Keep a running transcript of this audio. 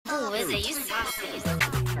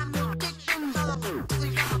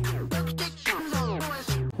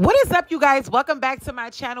What is up, you guys? Welcome back to my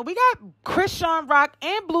channel. We got Chrisean Rock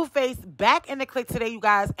and Blueface back in the click today, you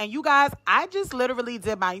guys. And you guys, I just literally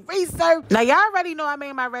did my research. Now, y'all already know I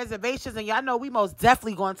made my reservations, and y'all know we most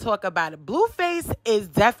definitely going to talk about it. Blueface is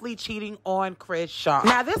definitely cheating on Chrisean.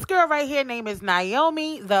 Now, this girl right here, name is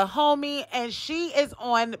Naomi, the homie, and she is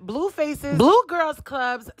on Blueface's Blue Girls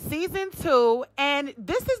Clubs Season 2. And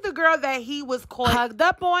this is the girl that he was caught hugged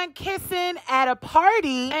up on, kissing at a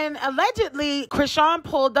party. And allegedly, Chrisean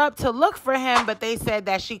pulled up to look for him, but they said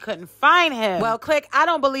that she couldn't find him. Well, click, I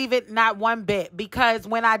don't believe it not one bit, because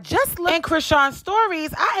when I just looked in Chrisean's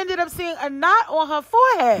stories, I ended up seeing a knot on her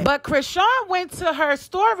forehead. But Chrisean went to her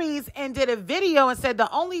stories and did a video and said the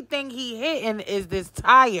only thing he hitting is this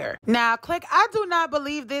tire. Now, click, I do not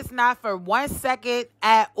believe this not for 1 second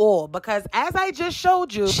at all, because as I just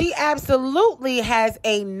showed you, she absolutely has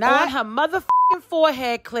a knot on her motherfucking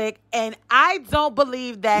forehead, click, and I don't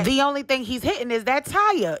believe that the only thing he's hitting is that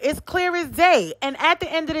tire. It's clear as day. And at the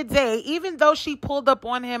end of the day, even though she pulled up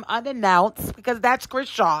on him unannounced, because that's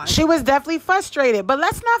Chrisean, she was definitely frustrated. But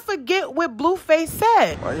let's not forget what Blueface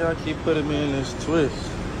said. Why y'all keep putting me in this twist?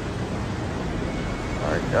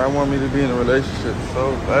 Like, y'all want me to be in a relationship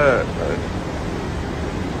so bad. Like,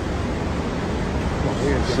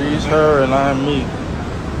 she's her and I'm me.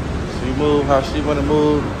 She move how she want to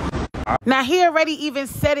move. Now, he already even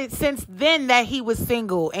said it since then that he was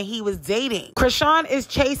single and he was dating. Chrisean is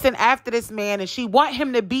chasing after this man, and she want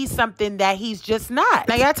him to be something that he's just not.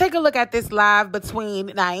 Now, y'all take a look at this live between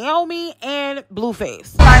Naomi and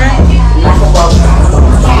Blueface.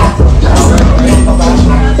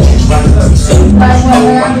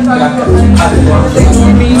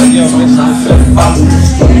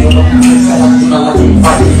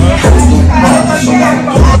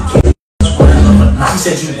 She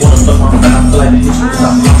said you wanna fuck my friend, I feel like bitch,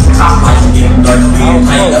 I'm like getting dark,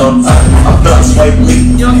 I'm done swiping me.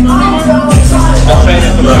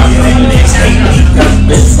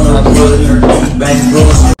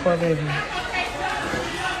 Poor baby.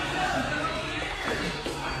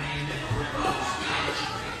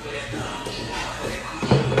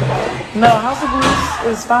 No, House of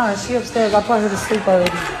Blues is fine. She upstairs. I put her to sleep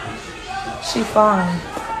already. She fine.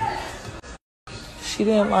 She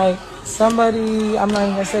didn't like somebody, I'm not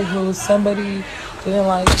even gonna say who, somebody didn't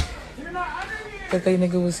like that they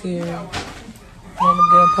nigga was here. And them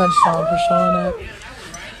getting punched on for showing up.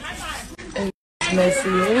 It was messy.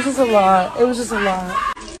 It was just a lot. It was just a lot.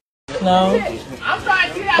 No?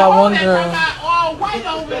 That one girl.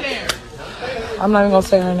 I'm not even gonna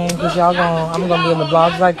say her name because I'm gonna be in the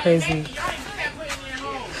blogs like crazy.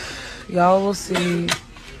 Y'all will see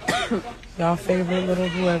y'all favorite little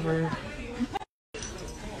whoever.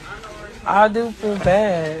 I do feel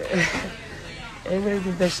bad. Everybody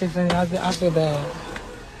think that shit funny. I feel bad.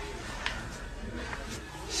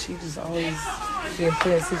 She just always getting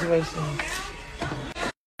put in situations.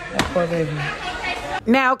 That poor baby.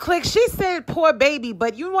 Now, click, she said poor baby,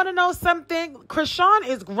 but you want to know something? Chrisean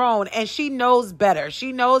is grown and she knows better.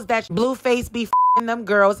 She knows that Blueface be f***ing them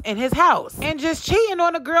girls in his house and just cheating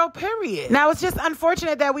on a girl, period. Now, it's just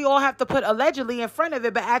unfortunate that we all have to put allegedly in front of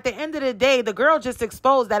it, but at the end of the day, the girl just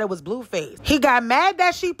exposed that it was Blueface. He got mad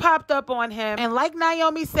that she popped up on him, and like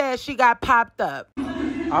Naomi said, she got popped up.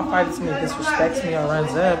 I'll fight if somebody disrespects me or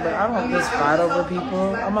runs up, but I don't just fight over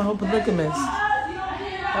people. I'm a whole polygamist.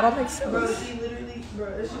 That don't make sense.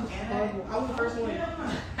 Bro, this shit was horrible. I was the first one.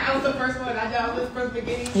 I was the first one. I was from the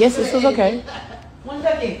beginning. Yes, this was okay. 1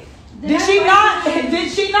 second. Did she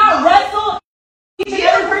not wrestle? She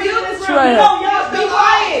ever for you? This room. Right. No, y'all be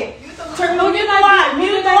quiet. Mute the live.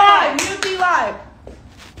 Mute the live. Mute the live.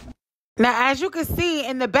 Now, as you can see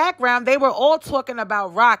in the background, they were all talking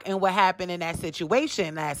about Rock and what happened in that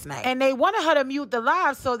situation last night. And they wanted her to mute the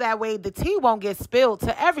live so that way the tea won't get spilled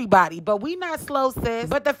to everybody. But we not slow, sis.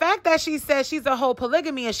 But the fact that she says she's a whole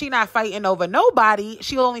polygamy and she not fighting over nobody,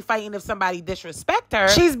 she only fighting if somebody disrespect her,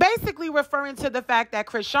 she's basically referring to the fact that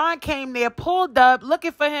Chrisean came there, pulled up,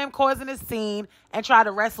 looking for him, causing a scene, and try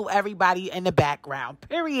to wrestle everybody in the background,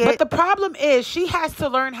 period. But the problem is she has to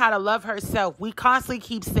learn how to love herself. We constantly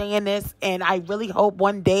keep saying this, and I really hope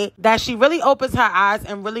one day that she really opens her eyes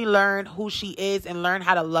and really learn who she is and learn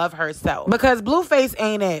how to love herself. Because Blueface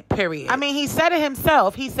ain't it, period. I mean, he said it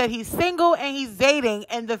himself. He said he's single and he's dating,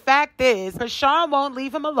 and the fact is, Chrisean won't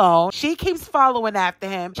leave him alone. She keeps following after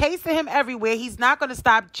him, chasing him everywhere. He's not going to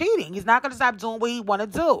stop cheating. He's not going to stop doing what he want to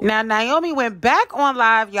do. Now, Naomi went back on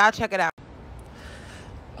live. Y'all check it out.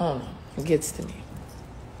 It gets to me.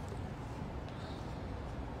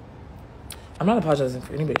 I'm not apologizing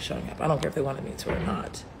for anybody showing up. I don't care if they wanted me to or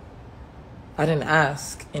not. I didn't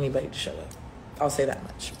ask anybody to show up. I'll say that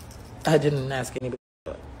much. I didn't ask anybody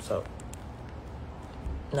to show up. So,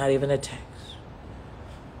 not even a text.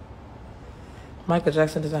 Michael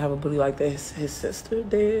Jackson doesn't have a booty like this. His sister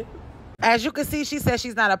did. As you can see, she says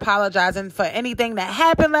she's not apologizing for anything that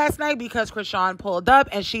happened last night because Chrisean pulled up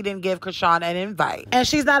and she didn't give Chrisean an invite. And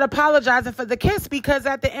she's not apologizing for the kiss because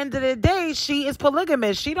at the end of the day, she is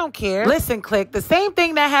polygamous. She don't care. Listen, Click, the same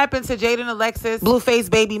thing that happened to Jaden Alexis,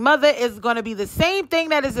 Blueface baby mother, is going to be the same thing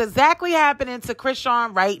that is exactly happening to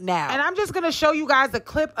Chrisean right now. And I'm just going to show you guys a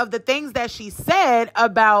clip of the things that she said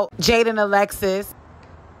about Jaden Alexis.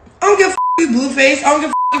 I don't give a you, Blueface. I don't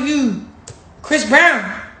give a if you, Chris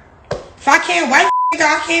Brown. If I can't wife nigga,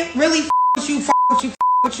 I can't really with you,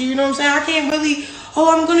 you know what I'm saying? I can't really,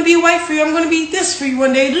 oh, I'm gonna be a wife for you, I'm gonna be this for you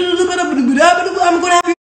one day. I'm gonna have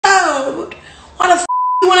your child. Why the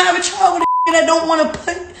you wanna have a child with a that don't wanna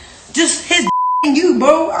put just his in you,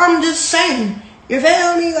 bro? I'm just saying. You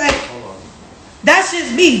feel me? Like, that's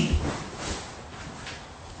just me.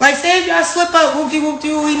 Like, say if y'all slip up,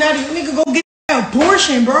 whoopty-whoopty-whoopty, now this nigga go get an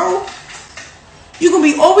abortion, bro. You gonna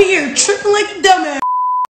be over here tripping like a dumbass.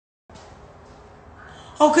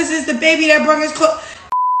 Oh, because it's the baby that brought his clothes.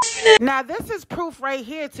 Now, this is proof right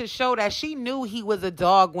here to show that she knew he was a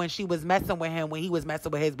dog when she was messing with him, when he was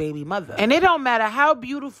messing with his baby mother. And it don't matter how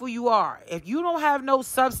beautiful you are. If you don't have no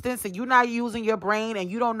substance and you're not using your brain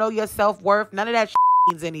and you don't know your self-worth, none of that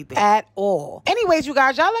means anything at all. Anyways, you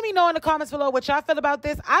guys, y'all let me know in the comments below what y'all feel about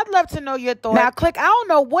this. I'd love to know your thoughts. Now, Click, I don't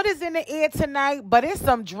know what is in the air tonight, but it's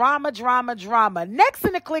some drama. Next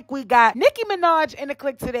in the Click, we got Nicki Minaj in the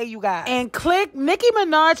Click today, you guys. And Click, Nicki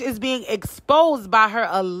Minaj is being exposed by her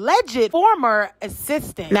alleged former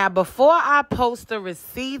assistant. Now, before I post the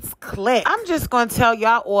receipts, Click, I'm just gonna tell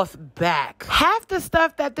y'all off back. Half the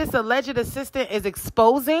stuff that this alleged assistant is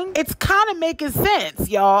exposing, it's kind of making sense,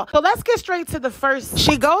 y'all. So let's get straight to the first.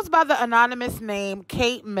 She goes by the anonymous name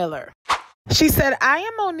Kate Miller. She said, I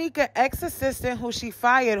am Monica, ex-assistant who she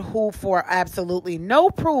fired for absolutely no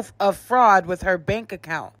proof of fraud with her bank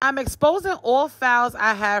account. I'm exposing all files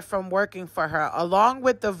I have from working for her, along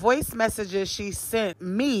with the voice messages she sent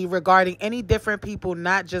me regarding any different people,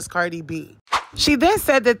 not just Cardi B. She then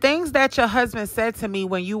said, the things that your husband said to me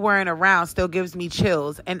when you weren't around still gives me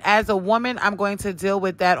chills. And as a woman, I'm going to deal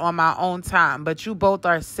with that on my own time. But you both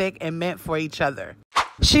are sick and meant for each other.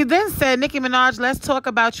 She then said, Nicki Minaj, let's talk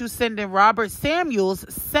about you sending Robert Samuels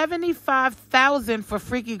 $75,000 for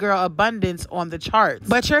Freaky Girl Abundance on the charts.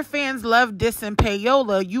 But your fans love dissing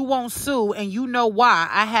Payola. You won't sue, and you know why.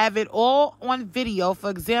 I have it all on video.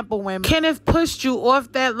 For example, when Kenneth pushed you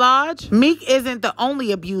off that lodge, Meek isn't the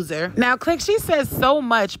only abuser. Now, Click, she says so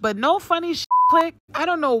much, but no funny shit. Click, I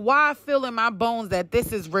don't know why I feel in my bones that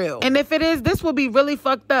this is real. And if it is, this will be really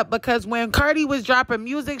fucked up because when Cardi was dropping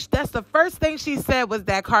music, that's the first thing she said was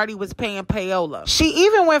that Cardi was paying Payola. She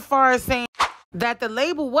even went far as saying that the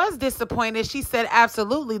label was disappointed. She said,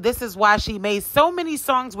 absolutely, this is why she made so many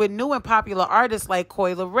songs with new and popular artists like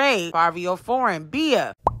Coi Leray, Fabio Foreign,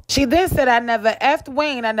 Bia. She then said, I never effed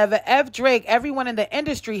Wayne, I never effed Drake. Everyone in the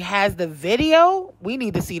industry has the video. We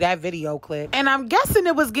need to see that video, Click. And I'm guessing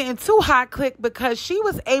it was getting too hot, Click, because she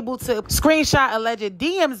was able to screenshot alleged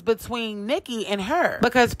DMs between Nicki and her.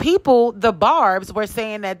 Because people, the Barbs, were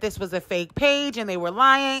saying that this was a fake page and they were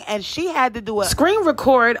lying. And she had to do a screen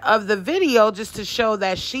record of the video just to show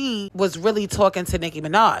that she was really talking to Nicki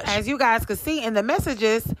Minaj. As you guys could see in the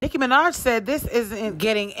messages, Nicki Minaj said, this isn't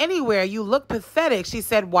getting anywhere. You look pathetic. She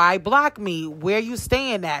said, why block me? Where you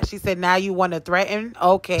staying at? She said, now you want to threaten?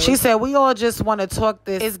 Okay. She said, we all just want to talk.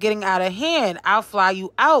 This is getting out of hand. I'll fly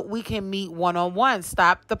you out. We can meet one-on-one.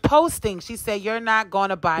 Stop the posting. She said, you're not going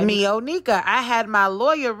to buy me, Onika. I had my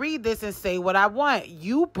lawyer read this and say what I want.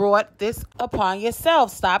 You brought this upon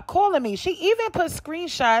yourself. Stop calling me. She even put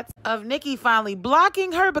screenshots of Nicki finally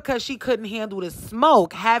blocking her because she couldn't handle the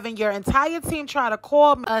smoke. Having your entire team try to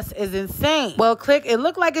call us is insane. Well, Click, it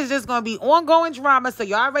looked like it's just going to be ongoing drama, so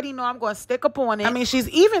y'all already know I'm going to stick up on it. I mean, she's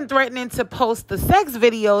even threatening to post the sex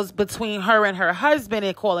videos between her and her husband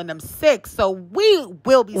and calling them sick, so we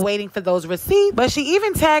will be waiting for those receipts. But she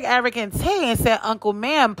even tagged Eric and Tay and said, Uncle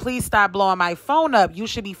Ma'am, please stop blowing my phone up. You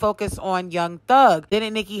should be focused on Young Thug.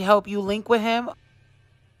 Didn't Nicki help you link with him?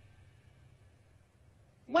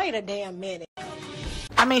 Wait a damn minute.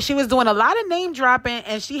 I mean, she was doing a lot of name dropping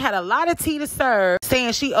and she had a lot of tea to serve,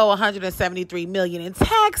 saying she owe $173 million in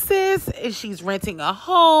taxes and she's renting a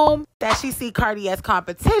home, that she see Cardi as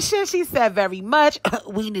competition. She said very much.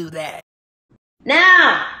 We knew that.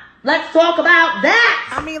 Now, Let's talk about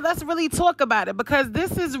that. I mean, let's really talk about it because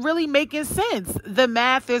this is really making sense. The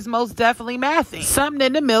math is most definitely mathing. Something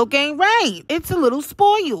in the milk ain't right. It's a little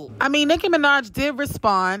spoiled. I mean, Nicki Minaj did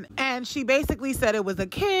respond and she basically said it was a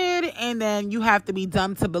kid and then you have to be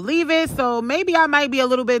dumb to believe it. So maybe I might be a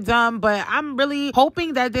little bit dumb, but I'm really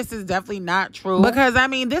hoping that this is definitely not true because I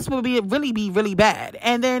mean, this will be really bad.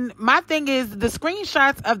 And then my thing is the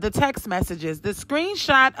screenshots of the text messages, the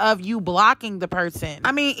screenshot of you blocking the person.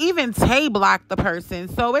 I mean, even Tay blocked the person.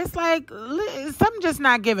 So it's like something just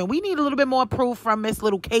not given. We need a little bit more proof from Miss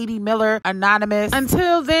Little Katie Miller Anonymous.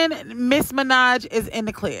 Until then, Miss Minaj is in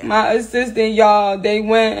the clear. My assistant, y'all, they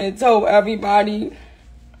went and told everybody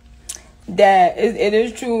that it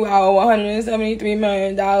is true I owe $173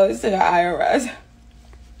 million to the IRS.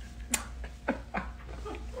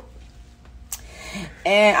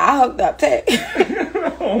 And I hooked up Tay.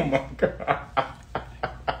 Oh my God.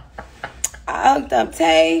 I hooked up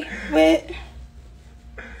Tay with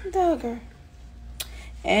Duggar.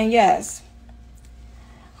 And yes,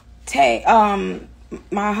 Tay,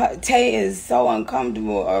 Tay is so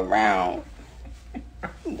uncomfortable around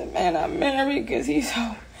the man I married because he's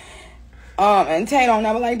so, and Tay don't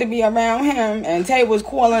never like to be around him. And Tay was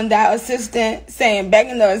calling that assistant,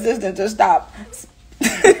 begging the assistant to stop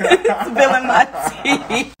spilling my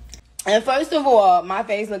tea. And first of all, my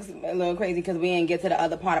face looks a little crazy because we didn't get to the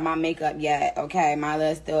other part of my makeup yet. Okay, my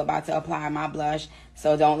lip's still about to apply my blush,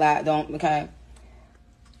 so okay.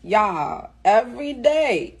 Y'all, every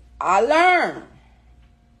day I learn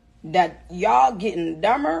that y'all getting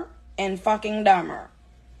dumber and fucking dumber.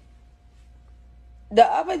 The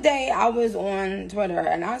other day I was on Twitter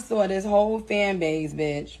and I saw this whole fan base,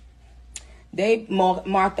 bitch. They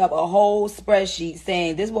marked up a whole spreadsheet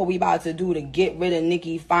saying this is what we about to do to get rid of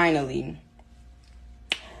Nicki finally.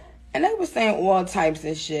 And they were saying all types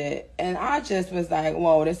of shit. And I just was like,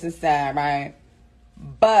 whoa, this is sad, right?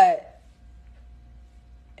 But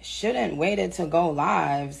shouldn't waited to go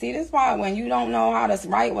live. See, this is why when you don't know how to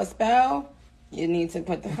write or spell, you need to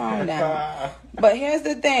put the phone down. But here's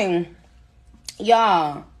the thing.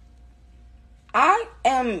 Y'all, I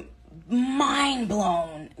am mind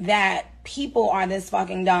blown that people are this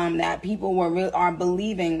fucking dumb, that people are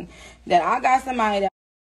believing that I got somebody that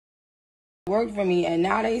worked for me and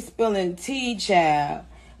now they spilling tea, child.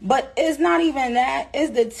 But it's not even that.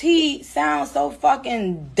 It's the tea sounds so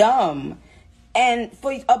fucking dumb. And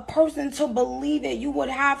for a person to believe it, you would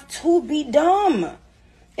have to be dumb.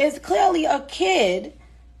 It's clearly a kid.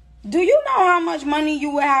 Do you know how much money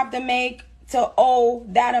you would have to make to owe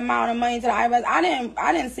that amount of money to the IRS?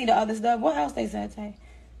 I didn't see the other stuff. What else they said, Tay?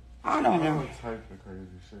 I don't know. Type of crazy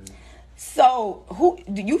shit. So, who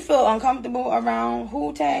do you feel uncomfortable around?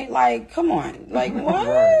 Who, Tay? Like, come on. Like, what?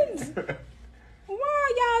 Right.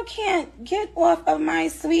 Why y'all can't get off of my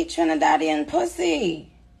sweet Trinidadian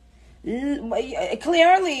pussy?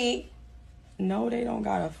 Clearly, no, they don't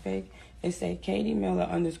got a fake. It say Katie Miller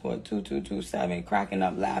 _2227 cracking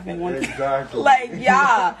up laughing. Exactly. Like,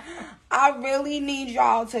 y'all, I really need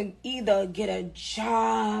y'all to either get a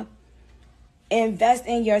job, invest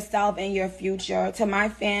in yourself and your future. To my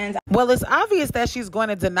fans, well, it's obvious that she's going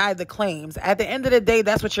to deny the claims. At the end of the day,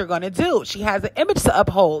 that's what you're going to do. She has an image to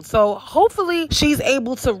uphold. So hopefully she's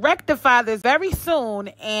able to rectify this very soon.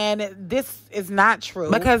 And this is not true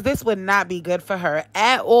because this would not be good for her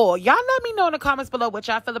at all. Y'all let me know in the comments below what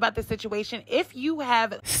y'all feel about this situation. If you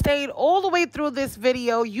have stayed all the way through this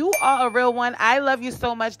video, you are a real one. I love you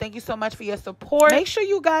so much. Thank you so much for your support. Make sure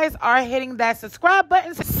you guys are hitting that subscribe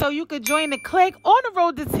button so you could join the clique on the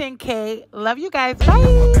road to 10K. Love you guys.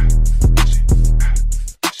 Bye.